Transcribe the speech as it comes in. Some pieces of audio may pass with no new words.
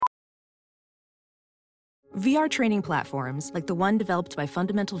VR training platforms, like the one developed by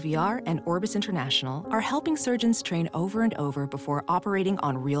Fundamental VR and Orbis International, are helping surgeons train over and over before operating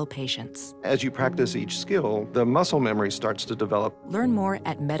on real patients. As you practice each skill, the muscle memory starts to develop. Learn more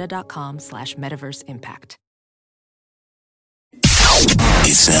at meta.com/metaverseimpact.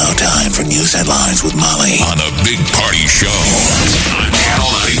 It's now time for news headlines with Molly on the Big Party Show on Channel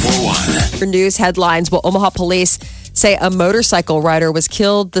 94.1. For news headlines, well, Omaha police say a motorcycle rider was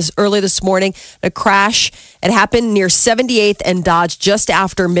killed early this morning in a crash. It happened near 78th and Dodge just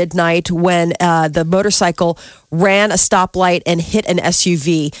after midnight when the motorcycle ran a stoplight and hit an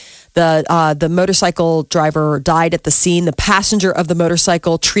SUV. The motorcycle driver died at the scene. The passenger of the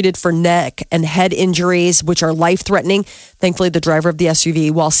motorcycle treated for neck and head injuries, which are life-threatening. Thankfully, the driver of the SUV,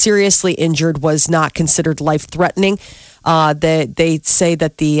 while seriously injured, was not considered life-threatening. They say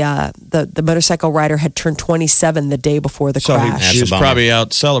that the motorcycle rider had turned 27 the day before the crash. He was probably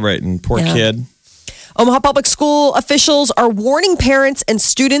out celebrating. Poor kid. Omaha Public School officials are warning parents and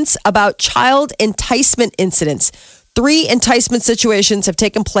students about child enticement incidents. 3 enticement situations have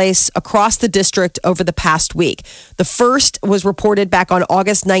taken place across the district over the past week. The first was reported back on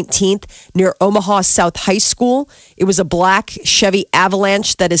August 19th near Omaha South High School. It was a black Chevy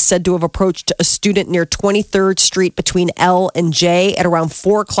Avalanche that is said to have approached a student near 23rd Street between L and J at around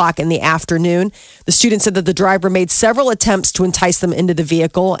 4 o'clock in the afternoon. The student said that the driver made several attempts to entice them into the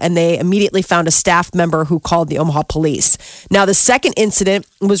vehicle, and they immediately found a staff member who called the Omaha police. Now, the second incident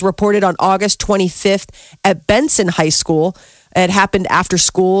was reported on August 25th at Benson High School. It happened after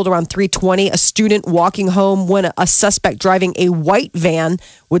school at around 3:20. A student walking home when a suspect driving a white van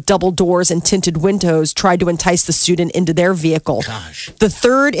with double doors and tinted windows tried to entice the student into their vehicle. The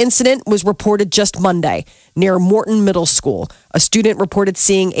third incident was reported just Monday near Morton Middle School. A student reported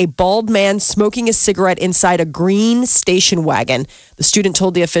seeing a bald man smoking a cigarette inside a green station wagon. The student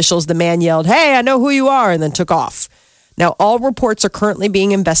told the officials the man yelled, "Hey, I know who you are," and then took off. Now, all reports are currently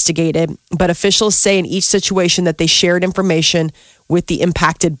being investigated, but officials say in each situation that they shared information with the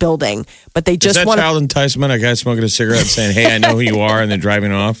impacted building. But they just want child enticement, a guy smoking a cigarette saying, "Hey, I know who you are," and then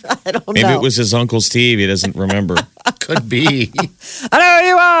driving off? I don't know. Maybe it was his Uncle Steve. He doesn't remember. Could be. I know who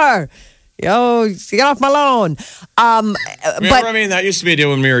you are. Yo, get off my lawn. That used to be a deal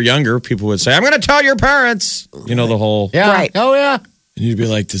when we were younger. People would say, "I'm going to tell your parents." You know, the whole... Yeah. Right. Oh, yeah. And you'd be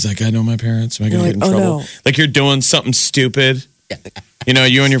like, does that guy know my parents? Am I going to get in trouble? No. Like you're doing something stupid. You know,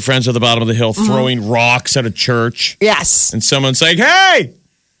 you and your friends at the bottom of the hill throwing rocks at a church. Yes. And someone's like, "Hey,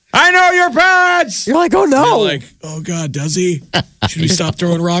 I know your parents." You're like, "Oh, no." You're like, "Oh, God, does he? Should we stop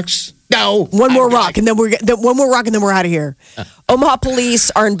throwing rocks?" No. One more rock, and then we're out of here. Omaha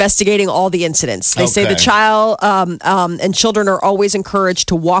police are investigating all the incidents. They say the child and children are always encouraged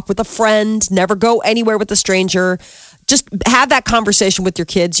to walk with a friend, never go anywhere with a stranger. Just have that conversation with your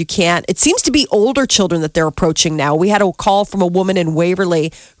kids. You can't. It seems to be older children that they're approaching now. We had a call from a woman in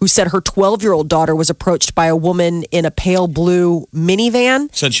Waverly who said her 12-year-old daughter was approached by a woman in a pale blue minivan.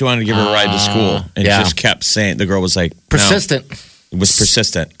 Said she wanted to give her a ride to school, and just kept saying, the girl was like, persistent. No. It was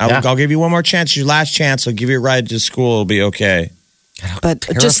persistent. I'll give you one more chance. Your last chance. I'll give you a ride to school. It'll be okay. But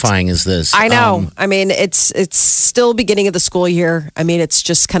terrifying is this? I know. I mean, it's still beginning of the school year. I mean, it's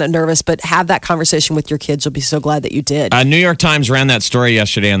just kind of nervous. But have that conversation with your kids. You'll be so glad that you did. New York Times ran that story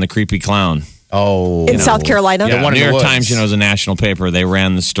yesterday on the creepy clown. Oh, in South Carolina. Yeah, New York Times, is a national paper. They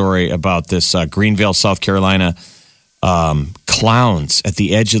ran the story about this Greenville, South Carolina clowns at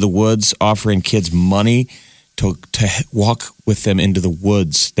the edge of the woods offering kids money to walk with them into the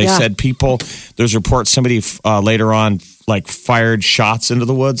woods. They said there's reports somebody later on fired shots into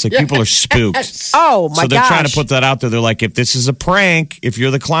the woods. People are spooked. Oh, my gosh. So they're trying to put that out there. They're like, if this is a prank, if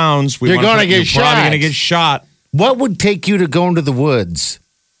you're the clowns, you're probably going to get shot. What would take you to go into the woods?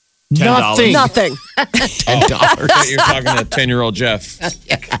 $10. Nothing. $10. You're talking to 10-year-old Jeff.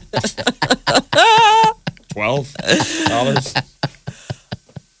 $12?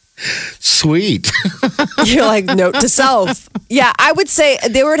 Sweet. You're like, note to self. Yeah, I would say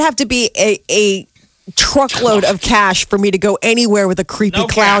there would have to be a truckload of cash for me to go anywhere with a creepy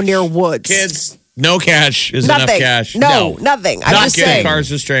clown near woods. Kids, no cash is nothing. Enough cash. No, nothing. I'm not just getting saying. cars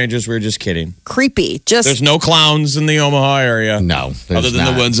to strangers. We're just kidding. Creepy. There's no clowns in the Omaha area. No, other than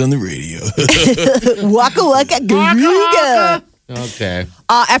the ones on the radio. Waka waka garuga. Okay.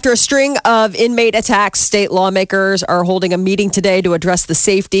 After a string of inmate attacks, state lawmakers are holding a meeting today to address the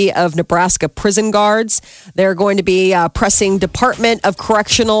safety of Nebraska prison guards. They're going to be pressing Department of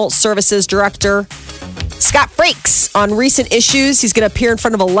Correctional Services Director Scott Frakes on recent issues. He's going to appear in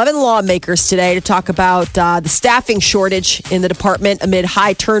front of 11 lawmakers today to talk about the staffing shortage in the department amid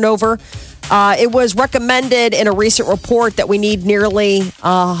high turnover. It was recommended in a recent report that we need nearly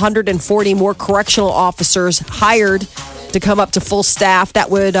 140 more correctional officers hired to come up to full staff. That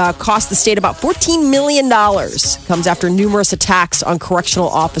would cost the state about $14 million. Comes after numerous attacks on correctional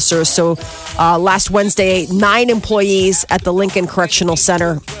officers. So last Wednesday, 9 employees at the Lincoln Correctional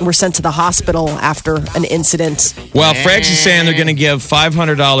Center were sent to the hospital after an incident. Well, Freg's is saying they're going to give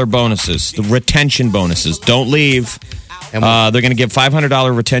 $500 bonuses, the retention bonuses. Don't leave. They're going to give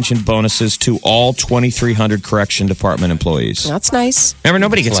 $500 retention bonuses to all 2,300 correction department employees. That's nice. Remember,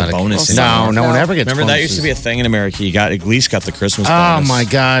 nobody gets a bonus. No one ever gets Remember, bonuses. that used to be a thing in America. You got at least got the Christmas Oh, bonus. my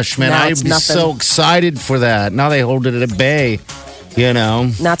gosh, man. Now I'd it's be nothing. so excited for that. Now they hold it at bay, you know.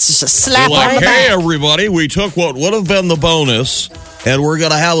 That's just a slap They're on like, the hey, back. everybody, we took what would have been the bonus, and we're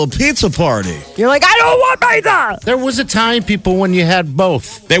going to have a pizza party. You're like, I don't want pizza. There was a time, people, when you had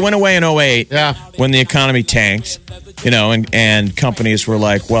both. They went away in 2008 Yeah. when the economy tanked, and companies were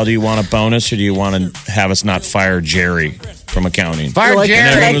like, well, do you want a bonus or do you want to have us not fire Jerry from accounting? Fire Like, Jerry. And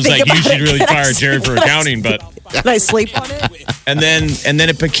Can I everyone was think like, you about should it? really Can I fire Jerry for accounting, but Can I sleep on it? and then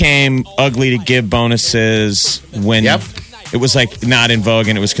it became ugly to give bonuses when Yep. it was like not in vogue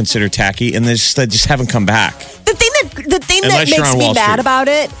and it was considered tacky, and they just haven't come back. The thing that Unless you're makes on me Wall mad Street. about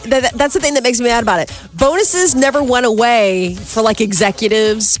it, that's the thing that makes me mad about it. Bonuses never went away for like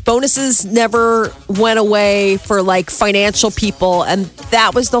executives. Bonuses never went away for like financial people. And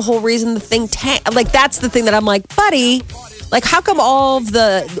that was the whole reason the thing tanked. Like, that's the thing that I'm like, buddy, like, how come all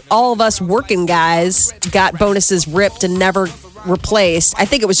of us working guys got bonuses ripped and never replaced? I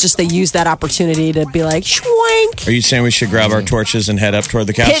think it was just they used that opportunity to be like, schwank, Are you saying we should grab our torches and head up toward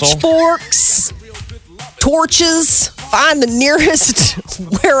the castle? pitchforks, torches, find the nearest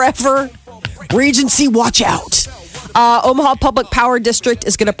wherever. Regency, watch out. Omaha Public Power District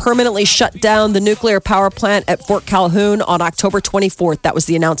is going to permanently shut down the nuclear power plant at Fort Calhoun on October 24th. That was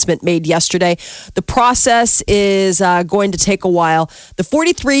the announcement made yesterday. The process is going to take a while. The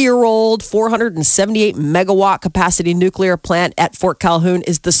 43-year-old 478 megawatt capacity nuclear plant at Fort Calhoun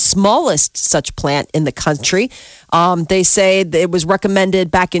is the smallest such plant in the country. They say that it was recommended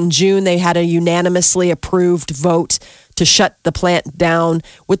back in June. They had a unanimously approved vote to shut the plant down.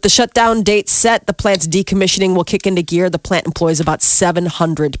 With the shutdown date set, the plant's decommissioning will kick into gear. The plant employs about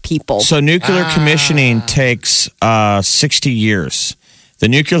 700 people. So nuclear commissioning takes 60 years. The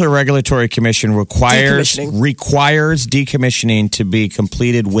Nuclear Regulatory Commission requires decommissioning to be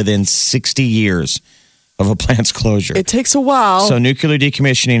completed within 60 years of a plant's closure. It takes a while. So nuclear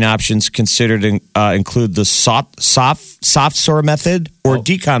decommissioning options considered include the soft SOR method or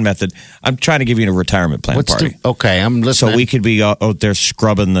decon method. I'm trying to give you a retirement plan party. Okay, I'm listening. So we could be out there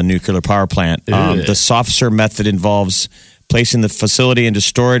scrubbing the nuclear power plant. The soft SOR method involves placing the facility into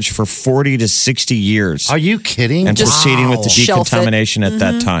storage for 40 to 60 years Are you kidding? and proceeding with the Shelf it. decontamination at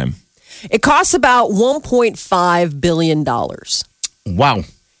that time. It costs about $1.5 billion. Wow.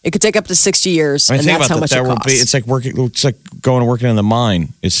 It could take up to 60 years, I mean, and think that's how about much that. it Will costs. be. It's like working. It's like going and working in the mine.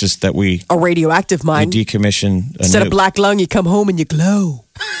 It's just that we a radioactive mine. decommission. Instead of black lung, you come home and you glow.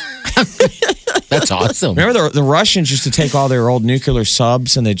 That's awesome. Remember the Russians used to take all their old nuclear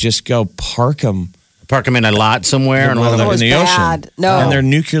subs and they just go park them Park them in a lot somewhere and let in them. was the bad. ocean. No. And they're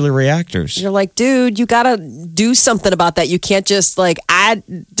nuclear reactors. You're like, dude, you got to do something about that. You can't just like add.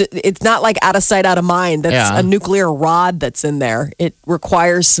 It's not like out of sight, out of mind. That's Yeah. a nuclear rod that's in there. It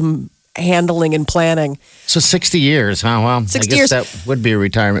requires some handling and planning. So 60 years, huh? Well, 60 I guess years. that would be a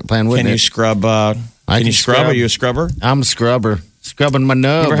retirement plan, wouldn't Can you it? scrub? I Can you can scrub? scrub. Are you a scrubber? I'm a scrubber. Scrubbing my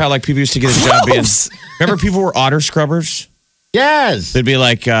nub. Remember how like people used to get a job being? Gross. Remember people were otter scrubbers? Yes. There'd be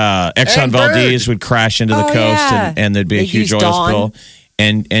like Exxon Valdez would crash into the Oh, coast yeah. and there'd be a They'd huge use oil Dawn. spill.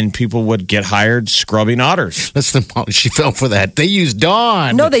 And people would get hired scrubbing otters. Listen, she fell for that. They used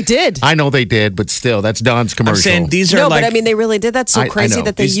Dawn. No, they did. I know they did, but still, that's Dawn's commercial. I'm saying these are No, like but I mean, they really did. That's so I crazy know.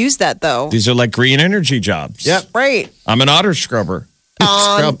 that they These- used that, though. these are like green energy jobs. Yep. Right. I'm an otter scrubber.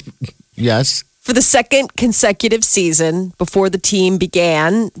 Scrub. Yes. For the second consecutive season before the team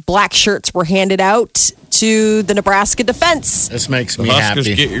began, black shirts were handed out to the Nebraska defense. This makes The me Huskers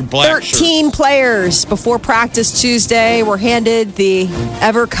happy. get your black shirt. 13 players before practice Tuesday were handed the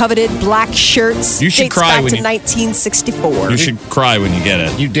ever-coveted black shirts. You should Dates cry back when to you- 1964. You should cry when you get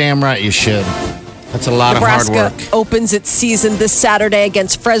it. You damn right you should. That's a lot Nebraska of hard work. opens its season this Saturday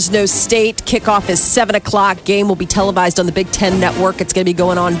against Fresno State. Kickoff is 7 o'clock. Game will be televised on the Big Ten Network. It's going to be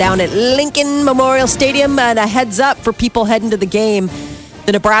going on down at Lincoln Memorial Stadium. And a heads up for people heading to the game.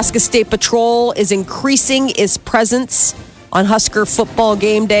 The Nebraska State Patrol is increasing its presence On Husker football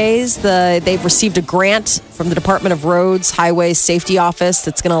game days, they've received a grant from the Department of Roads, Highways, Safety Office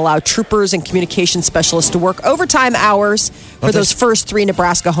that's going to allow troopers and communication specialists to work overtime hours for those first 3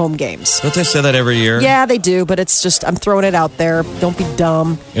 Nebraska home games. Don't they say that every year? Yeah, they do, but it's just, I'm throwing it out there. Don't be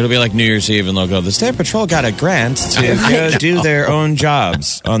dumb. It'll be like New Year's Eve, and they'll go, the State Patrol got a grant to go do their own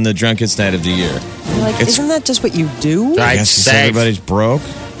jobs on the drunkest night of the year. You're like, isn't that just what you do? I guess everybody's broke.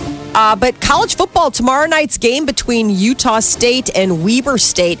 But college football, tomorrow night's game between Utah State and Weber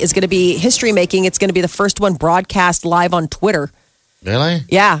State is going to be history-making. It's going to be the first one broadcast live on Twitter. Really?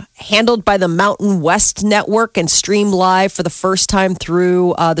 Yeah. Handled by the Mountain West Network and streamed live for the first time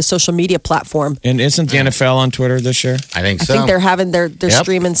through the social media platform. And isn't the NFL on Twitter this year? I think so. I think they're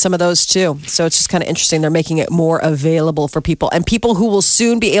streaming some of those too. So it's just kind of interesting. They're making it more available for people. And people who will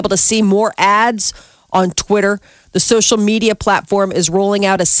soon be able to see more ads on Twitter. The social media platform is rolling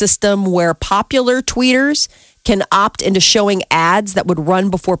out a system where popular tweeters can opt into showing ads that would run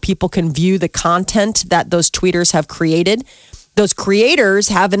before people can view the content that those tweeters have created. Those creators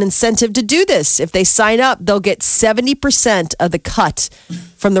have an incentive to do this. If they sign up, they'll get 70% of the cut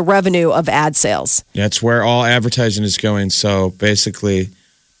from the revenue of ad sales. That's where all advertising is going. So basically,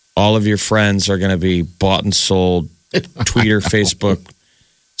 all of your friends are going to be bought and sold Twitter, Facebook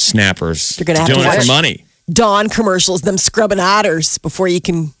snappers. You're gonna have doing to it watch for money. Dawn commercials, them scrubbing otters before you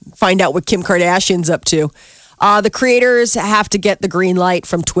can find out what Kim Kardashian's up to. The creators have to get the green light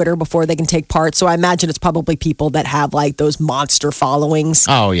from Twitter before they can take part. So I imagine it's probably people that have like those monster followings.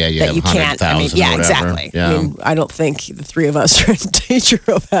 Oh, yeah, that you can't. I mean, yeah, exactly. Yeah. I mean, I don't think the 3 of us are in danger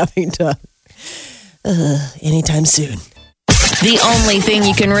of having to anytime soon. The only thing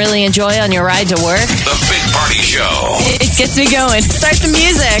you can really enjoy on your ride to work? The Big Party Show. It gets me going. Start the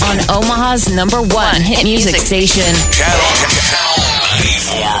music on Omaha's #1 hit music station. Channel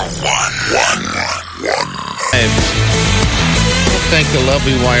 94.1. Thank the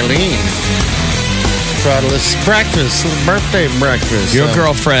lovely Wileen. Brought us breakfast, birthday breakfast. Your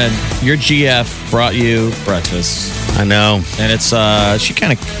girlfriend, your GF, brought you breakfast. I know. And it's she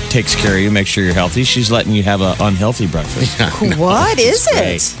kind of takes care of you, makes sure you're healthy. She's letting you have an unhealthy breakfast. What is it?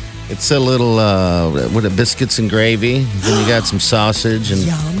 Great. It's a little biscuits and gravy. Then you got some sausage and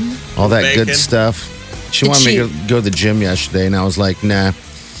all that Bacon. good stuff. She wanted me to go to the gym yesterday, and I was like, nah,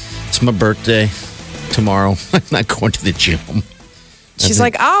 it's my birthday tomorrow. I'm not going to the gym. She's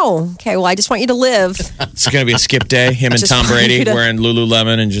like, oh, okay, well, I just want you to live. It's going to be a skip day. Him and Just Tom for Brady you to- wearing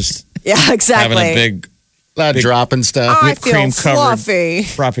Lululemon and just Yeah, exactly. having a big A lot of dropping stuff. I whipped feel cream covered fluffy.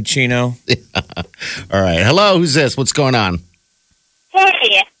 frappuccino. All right. Hello, who's this? What's going on?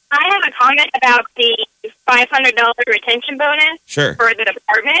 Hey, I have a comment about the $500 retention bonus Sure. for the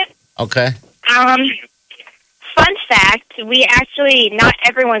department. Okay. Fun fact, not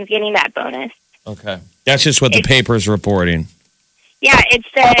everyone's getting that bonus. Okay. That's just what the paper's reporting. Yeah, it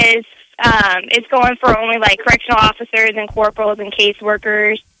says it's going for only like correctional officers and corporals and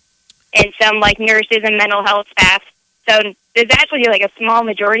caseworkers and some like nurses and mental health staff. So there's actually like a small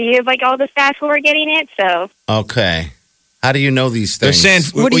majority of like all the staff who are getting it. So Okay. How do you know these They're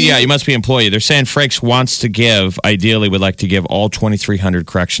things? saying, you must be employee. They're saying Frakes wants to ideally would like to give all 2,300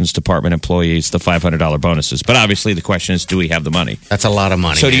 corrections department employees the $500 bonuses. But obviously the question is, do we have the money? That's a lot of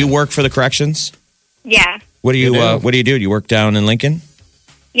money. So do you work for the corrections? yeah, What do you You do? What do you do? Do you work down in Lincoln?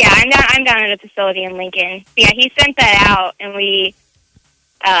 yeah, I'm down at a facility in Lincoln. Yeah, he sent that out, and he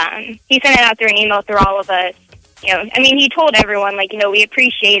sent it out through an email through all of us. You know, I mean, he told everyone like, we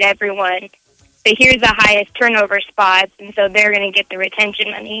appreciate everyone, but here's the highest turnover spots, and so they're going to get the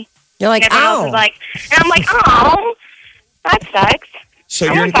retention money. You're like, And everyone else oh. is like, and I'm like, oh, that sucks. So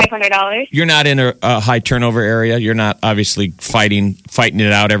I want $500. you're not in a high turnover area. You're not obviously fighting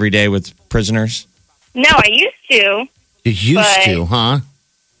it out every day with prisoners. No, I used to. You used But- to, huh?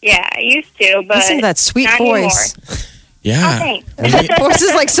 Yeah, I used to, but Listen to that sweet not voice. anymore. Yeah. Oh, thanks. That voice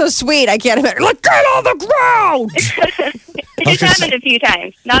is like so sweet. I can't imagine. Like, get on the ground. It just happened a few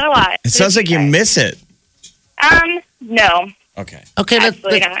times, not a lot. It sounds like you miss it. No, Okay. Okay.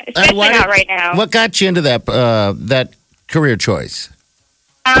 absolutely not. Especially not right now. What got you into that career choice?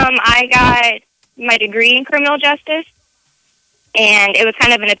 I got my degree in criminal justice, and it was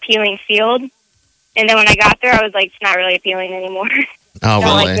kind of an appealing field. And then when I got there, I was like, it's not really appealing anymore. Oh, Don't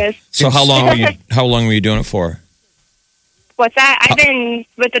really? like this. So how long were you doing it for? What's that? I've been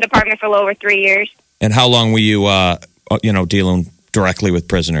with the department for a little over 3 years. And how long were you dealing directly with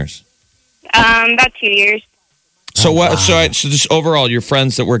prisoners? About 2 years. So what? So just overall, your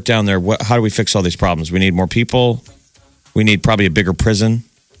friends that work down there. How do we fix all these problems? We need more people. We need probably a bigger prison.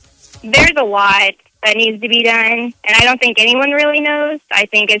 There's a lot that needs to be done, and I don't think anyone really knows. I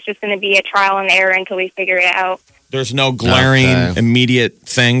think it's just going to be a trial and error until we figure it out. There's no glaring immediate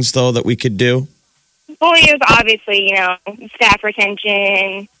things though that we could do. Well, it was obviously, staff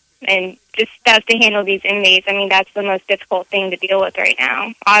retention and just stuff to handle these inmates. I mean, that's the most difficult thing to deal with right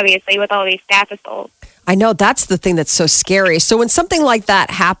now, obviously, with all these staff assaults. I know that's the thing that's so scary. So when something like that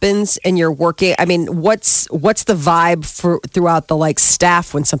happens and you're working, I mean, what's the vibe throughout the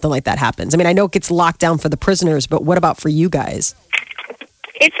staff when something like that happens? I mean, I know it gets locked down for the prisoners, but what about for you guys?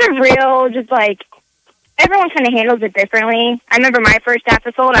 It's a real, just everyone kind of handles it differently. I remember my first staff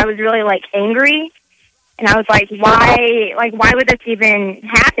assault, I was really angry. And I was like, why would this even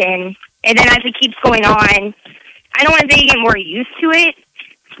happen? And then as it keeps going on, I don't want to say you get more used to it,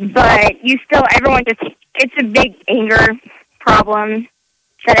 but it's a big anger problem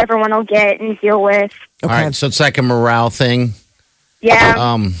that everyone will get and deal with. Okay. All right, so it's like a morale thing. Yeah.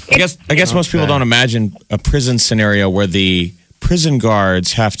 I guess most people don't imagine a prison scenario where the prison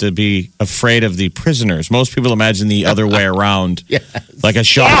guards have to be afraid of the prisoners. Most people imagine the other way around. Yes. Like a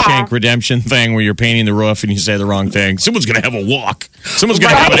Shawshank Redemption thing where you're painting the roof and you say the wrong thing. Someone's going to have a walk. Someone's going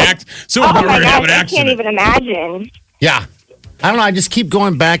to have an act. Someone's going to have an accident. I can't even imagine. Yeah. I don't know. I just keep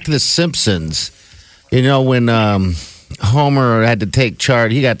going back to The Simpsons. When Homer had to take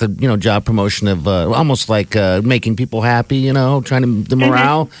charge, he got the job promotion of almost like making people happy, trying to the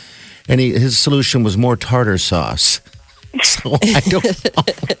morale. And his solution was more tartar sauce. So I don't know.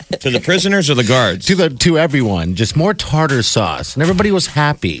 To the prisoners or the guards? To everyone. Just more tartar sauce. And everybody was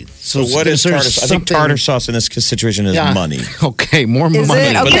happy. So what is tartar sauce? I think tartar sauce in this situation is money. Okay, more money.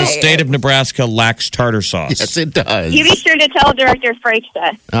 Okay. But the state of Nebraska lacks tartar sauce. Yes, it does. You be sure to tell Director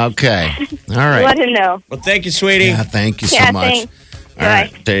Freixa. Okay. All right. Let him know. Well, thank you, sweetie. Yeah, thank you so much. Thanks. All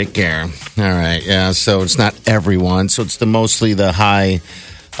right. Take care. All right. Yeah, so it's not everyone. So it's mostly the high...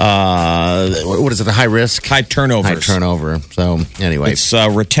 what is it? The high risk, high turnover. So anyway, it's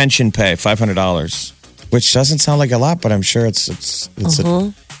retention pay, $500, which doesn't sound like a lot, but I'm sure it's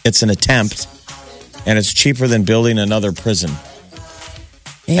an attempt, and it's cheaper than building another prison.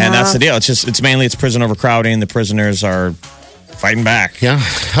 Yeah. And that's the deal. It's mainly prison overcrowding. The prisoners are fighting back. Yeah.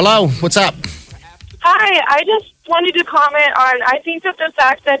 Hello. What's up? Hi. I just wanted to comment on, I think that the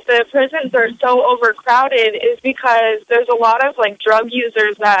fact that the prisons are so overcrowded is because there's a lot of drug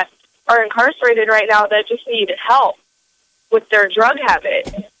users that are incarcerated right now that just need help with their drug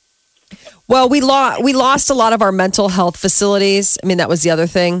habit. Well, we lost a lot of our mental health facilities. I mean, that was the other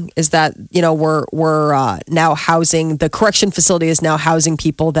thing is that, we're now housing, the correction facility is now housing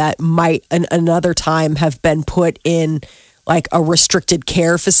people that might another time have been put in a restricted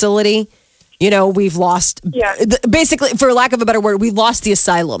care facility. We've lost, basically, for lack of a better word, we've lost the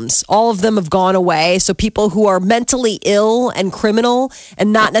asylums. All of them have gone away. So people who are mentally ill and criminal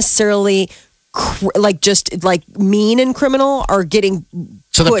and not necessarily mean and criminal are getting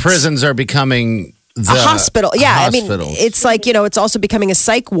So the prisons are becoming the hospital. Yeah. Hospitals. I mean, it's it's also becoming a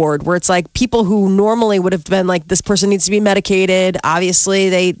psych ward where it's people who normally would have been this person needs to be medicated. Obviously,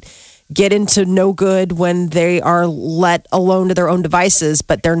 they get into no good when they are let alone to their own devices,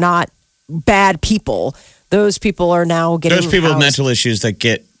 but they're not bad people. Those people are now getting those people with mental issues that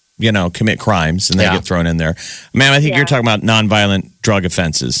get commit crimes and they get thrown in there. Ma'am, I think you're talking about nonviolent drug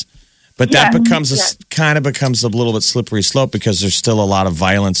offenses, but that becomes becomes a little bit slippery slope because there's still a lot of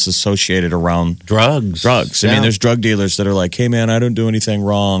violence associated around drugs. I mean, there's drug dealers that are like, hey man, I don't do anything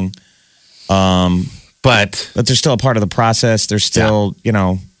wrong, but they're still a part of the process. They're still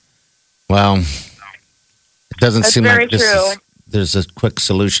well, it doesn't seem like there's a quick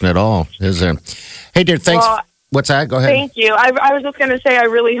solution at all, is there? Hey, dear, thanks. Well, what's that? Go ahead. Thank you. I was just going to say I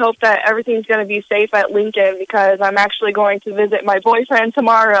really hope that everything's going to be safe at Lincoln because I'm actually going to visit my boyfriend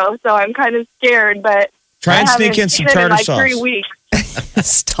tomorrow, so I'm kind of scared, but try and sneak in some tartar sauce. 3 weeks.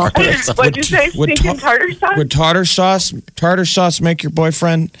 Tartar sauce. What'd you say? Sneak in tartar sauce? Would tartar sauce make your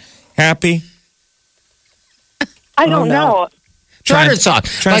boyfriend happy? I don't know. Tartar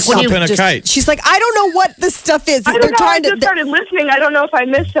sauce. Try and slip in a kite. She's like, I don't know what this stuff is. I don't know. I just started listening. I don't know if I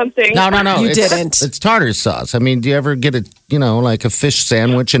missed something. No. You didn't. It's tartar sauce. I mean, do you ever get a fish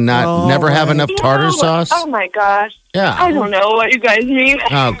sandwich and never have enough tartar sauce? Oh, my gosh. Yeah. I don't know what you guys mean.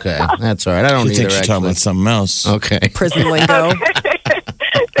 Okay. That's all right. I don't either, think she's talking about something else. Okay. Prison lingo.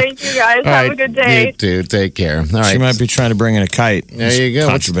 Thank you, guys. Have a good day. You too. Take care. All right. She might be trying to bring in a kite. There you go.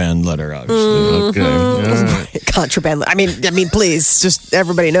 Contraband letter, obviously. Okay. All right. Contraband. I mean, please, just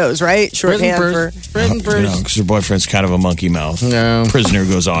everybody knows, right? Shorthand for prison because her boyfriend's kind of a monkey mouth. No. Prisoner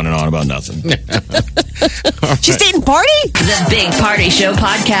goes on and on about nothing. She's dating Party? The Big Party Show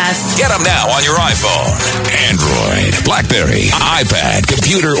podcast. Get them now on your iPhone, Android, BlackBerry, iPad,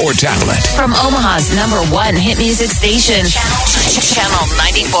 computer, or tablet. From Omaha's #1 hit music station, Channel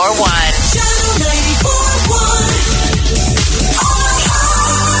 94.1. Channel 94.1.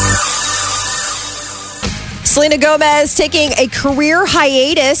 Selena Gomez taking a career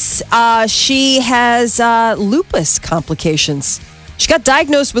hiatus. She has lupus complications. She got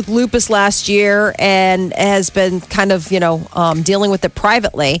diagnosed with lupus last year and has been kind of, dealing with it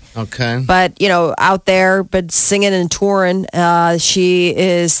privately. Okay. But, out there, been singing and touring. She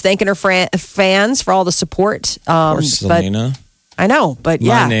is thanking her fans for all the support. Poor Selena. I know, but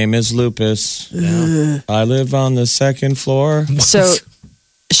yeah. My name is Lupus. I live on the second floor. So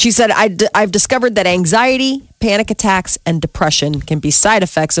she said, I've discovered that anxiety, panic attacks, and depression can be side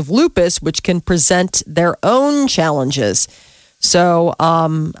effects of lupus, which can present their own challenges. So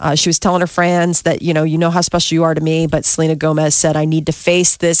she was telling her fans that, you know how special you are to me. But Selena Gomez said, I need to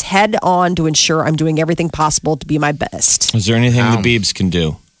face this head on to ensure I'm doing everything possible to be my best. Is there anything the Biebs can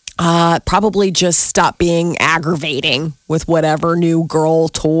do? Probably just stop being aggravating with whatever new girl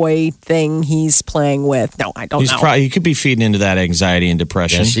toy thing he's playing with. No, I don't know. He could be feeding into that anxiety and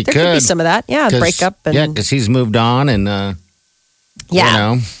depression. Yes, he there could be some of that. Yeah, breakup. Because he's moved on and,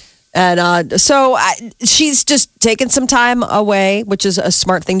 And so she's just taking some time away, which is a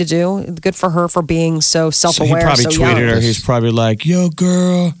smart thing to do. Good for her for being so self-aware. So he probably tweeted young. her. He's probably like, "Yo,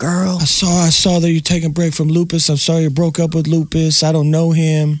 girl, I saw that you're taking a break from lupus. I'm sorry you broke up with lupus. I don't know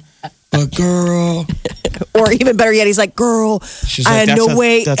him, but girl." Or even better yet, he's like, "Girl, She's I like, had no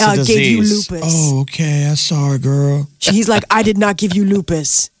way I gave you lupus." Oh, okay, I saw her, girl. He's like, "I did not give you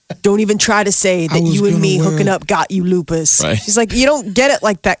lupus. Don't even try to say that you and me hooking up got you lupus." Right. She's like, "You don't get it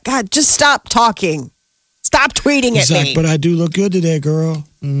like that. God, just stop talking. Stop tweeting He's at like, me." "But I do look good today, girl."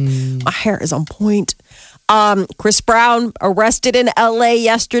 My hair is on point. Chris Brown arrested in LA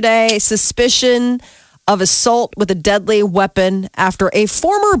yesterday, suspicion of assault with a deadly weapon after a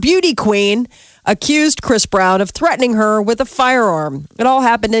former beauty queen accused Chris Brown of threatening her with a firearm. It all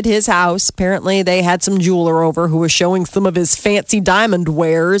happened at his house. Apparently, they had some jeweler over who was showing some of his fancy diamond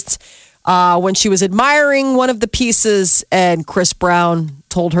wares when she was admiring one of the pieces, and Chris Brown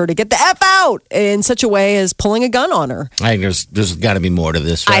told her to get the F out in such a way as pulling a gun on her. I think there's got to be more to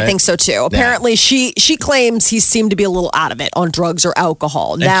this, right? I think so too. Apparently, she claims he seemed to be a little out of it on drugs or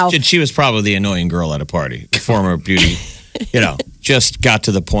alcohol. Now, And she was probably the annoying girl at a party, the former beauty. Just got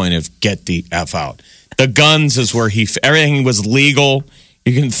to the point of get the F out. The guns is where everything was legal.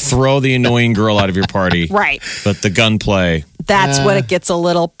 You can throw the annoying girl out of your party. Right. But the gunplay. That's when it gets a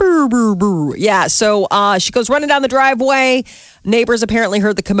little brr, brr, brr. Yeah. So she goes running down the driveway. Neighbors apparently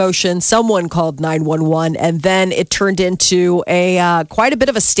heard the commotion. Someone called 911. And then it turned into quite a bit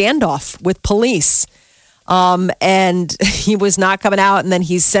of a standoff with police. And he was not coming out. And then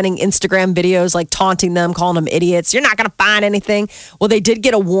he's sending Instagram videos like taunting them, calling them idiots. You're not going to find anything. Well, they did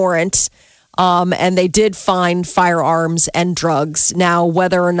get a warrant. And they did find firearms and drugs. Now,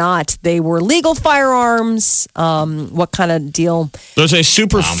 whether or not they were legal firearms, what kind of deal? There's a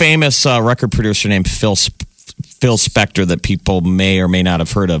super famous record producer named Phil Spector that people may or may not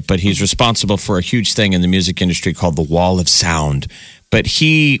have heard of, but he's responsible for a huge thing in the music industry called the Wall of Sound. But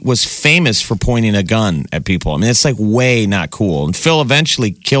he was famous for pointing a gun at people. I mean, it's like way not cool. And Phil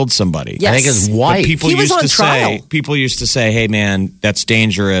eventually killed somebody. Yes. I think his wife. He was on trial. People used to say, "Hey, man, that's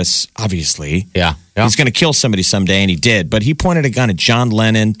dangerous." Obviously, Yeah. he's going to kill somebody someday, and he did. But he pointed a gun at John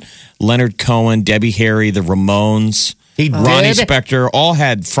Lennon, Leonard Cohen, Debbie Harry, the Ramones, Ronnie Spector. All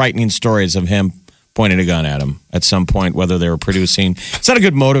had frightening stories of him pointing a gun at him at some point, whether they were producing. It's not a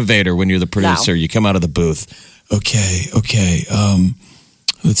good motivator when you're the producer. No. You come out of the booth. Okay.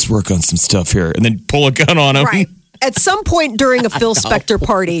 Let's work on some stuff here. And then pull a gun on him. Right. At some point during a Phil Spector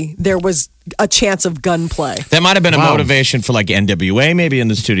party, there was a chance of gunplay. That might have been a motivation for like NWA, maybe in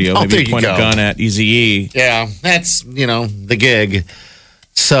the studio. Oh, Maybe there you point a go. gun at Eazy-E. Yeah, that's, the gig.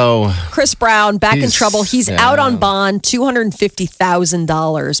 So Chris Brown, back in trouble. He's yeah. out on bond,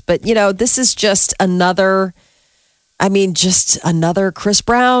 $250,000. But, this is just another Chris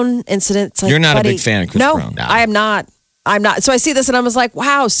Brown incident. It's like, You're not buddy, a big fan of Chris Brown. No, I am not. I'm not. So I see this and I was like,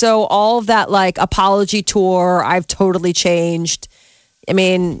 wow. So all of that like apology tour, I've totally changed. I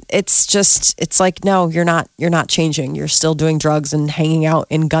mean, it's like, no, you're not changing. You're still doing drugs and hanging out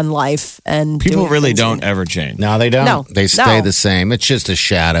in gun life. And People doing really things don't ever change. No, they don't. No. They stay No. the same. It's just a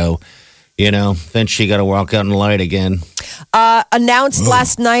shadow. Then she got to walk out in the light again. Announced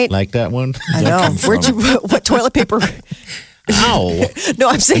last night. Like that one? I know. What toilet paper? Ow. No,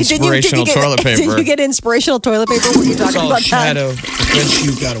 I'm saying, Inspirational toilet paper. Did you get inspirational toilet paper? Were you talking about shadow.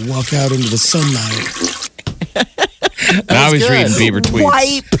 Eventually, you got to walk out into the sunlight. I was good. reading Bieber tweets.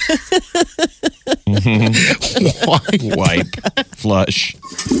 Wipe. Wipe. Flush.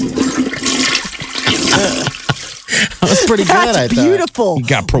 That was pretty good, I That's thought. beautiful. You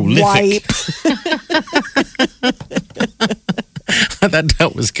got prolific. Wipe. I thought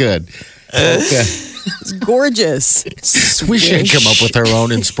that was good. Okay. It's gorgeous. We should Swish. come up with our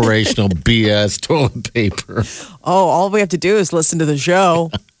own inspirational BS toilet paper. Oh, all we have to do is listen to the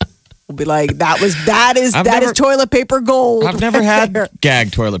show. We'll be like, that is toilet paper gold. I've never had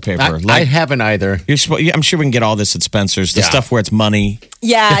gag toilet paper. I haven't either. I'm sure we can get all this at Spencer's. The stuff where it's money.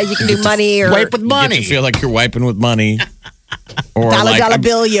 Yeah, you can do money or Wipe with money. You get to feel like you're wiping with money. Or dollar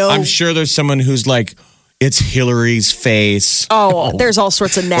bill, yo. I'm sure there's someone who's like, it's Hillary's face. Oh, there's all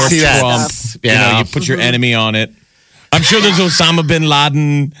sorts of nasty See that? Trump. stuff. Yeah. You put your enemy on it. I'm sure there's Osama bin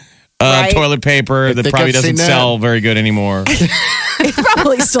Laden Right. toilet paper that think probably I've doesn't seen that. sell very good anymore. It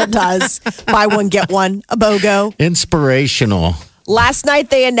probably still does. Buy one, get one. A BOGO. Inspirational. Last night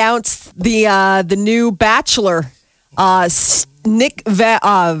they announced the new Bachelor, Nick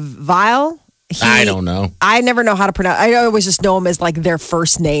Vile. I don't know. I never know how to pronounce. I always just know him as like their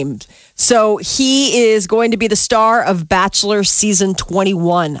first name. So he is going to be the star of Bachelor season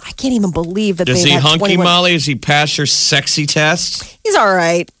 21. I can't even believe that Does they he had hunky 21. Molly? Does he pass your sexy test? He's all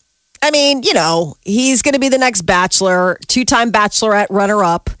right. I mean, he's going to be the next Bachelor, 2-time Bachelorette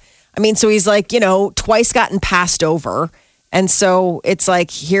runner-up. I mean, so he's like, twice gotten passed over. And so it's like,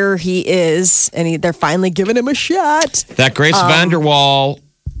 here he is, and they're finally giving him a shot. That Grace Vanderwall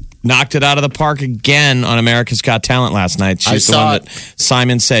knocked it out of the park again on America's Got Talent last night. She's the one that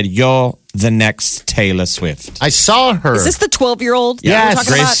Simon said, you're the next Taylor Swift. I saw her. Is this the 12-year-old?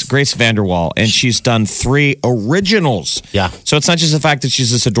 Yes. Grace Vanderwall. And she's done 3 originals. Yeah. So it's not just the fact that she's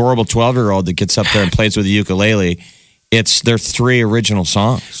this adorable 12-year-old that gets up there and plays with the ukulele. It's their 3 original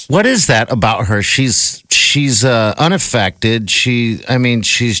songs. What is that about her? She's unaffected. She's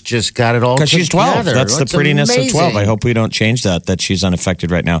just got it all Because she's 12. together. That's the It's prettiness amazing. of 12. I hope we don't change that she's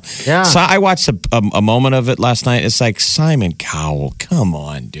unaffected right now. Yeah. So I watched a moment of it last night. It's like, Simon Cowell, come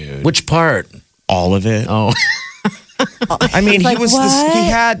on, dude. Which part? All of it. Oh, I mean, Like, he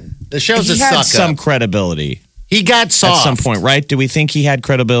had the show's a he had suck some up. credibility. He got soft At some point, right? Do we think he had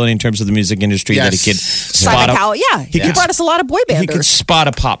credibility in terms of the music industry that he could spot Simon a, Cowell, yeah. He could brought us a lot of boy he could banders. spot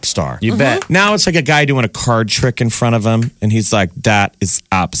a pop star. You bet. Now it's like a guy doing a card trick in front of him, and he's like, that is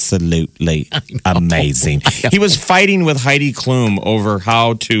absolutely amazing. He was fighting with Heidi Klum over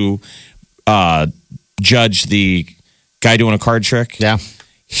how to judge the guy doing a card trick. Yeah.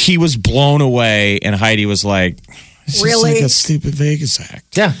 He was blown away, and Heidi was like, this Really? is like a stupid Vegas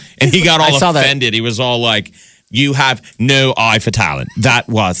act. Yeah. And he got I all saw that. offended. He was all like, you have no eye for talent. That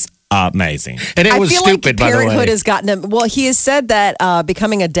was amazing. And it I was feel stupid, like by the way. parenthood has gotten him. Well, he has said that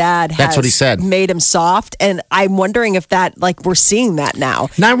becoming a dad That's what he said. made him soft, and I'm wondering if that, like, we're seeing that now.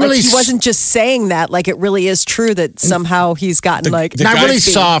 Not really Like, he s- wasn't just saying that. Like, it really is true that somehow he's gotten like Not guy- really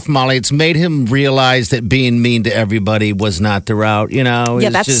soft, Molly. It's made him realize that being mean to everybody was not the route. Yeah,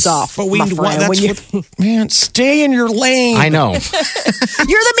 It's that's just- soft. But my friend. that's When you, what, man, stay in your lane. I know. you're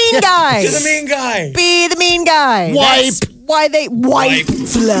the mean guy. You're the mean guy. Be the mean guy. Wipe. That's why they wipe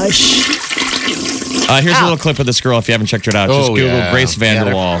flush. Here's a little clip of this girl. If you haven't checked her out, just Oh, Google yeah. Grace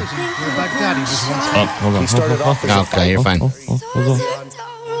Vanderwall. Hold on. Okay, you're fine. When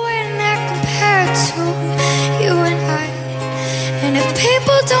they're compared to you and I. And if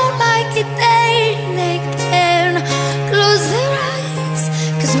people don't like it, they can close their eyes.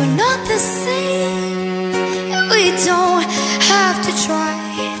 'Cause we're not the same. And we don't have to try.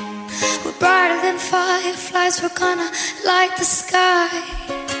 We're brighter than fireflies. We're gonna light the sky.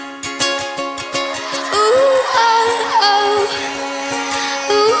 Ooh, oh, oh.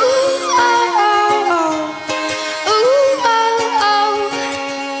 Ooh, oh, oh, oh. Ooh, oh, oh.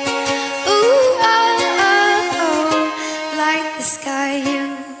 Ooh, oh, oh. Like the sky,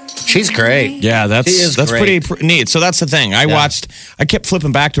 you. She's great. Yeah, She is that's great. pretty neat. So that's the thing. I kept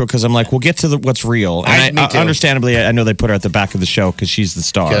flipping back to it because I'm like, we'll get to what's real. And Me too. understandably, I know they put her at the back of the show because she's the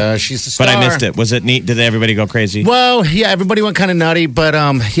star. She's the star. But I missed it. Was it neat? Did everybody go crazy? Well, yeah, everybody went kind of nutty, but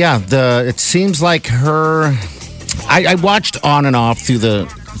it seems like her. I watched on and off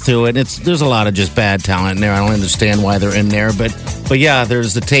through it. There's a lot of just bad talent in there. I don't understand why they're in there, but yeah,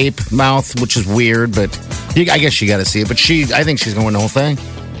 there's the tape mouth, which is weird, but I guess you got to see it. But I think she's going to win the whole thing.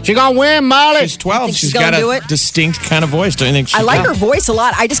 She's going to win, Molly. She's 12. Think She's she's gonna got do a it? distinct kind of voice. Don't you think? I like her voice a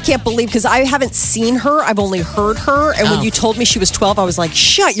lot. I just can't believe because I haven't seen her. I've only heard her. And when you told me she was 12, I was like,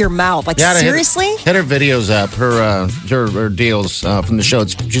 shut your mouth. Like, Yeah, seriously? Hit her videos up, her deals from the show.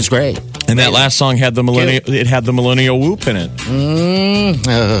 She's great. And that last song had the millennial. It had the millennial whoop in it.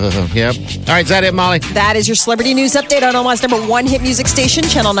 Yep. All right, is that it, Molly? That is your celebrity news update on Omaha's #1 hit music station,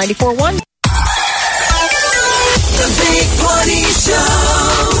 Channel 94.1. The Big Party Show.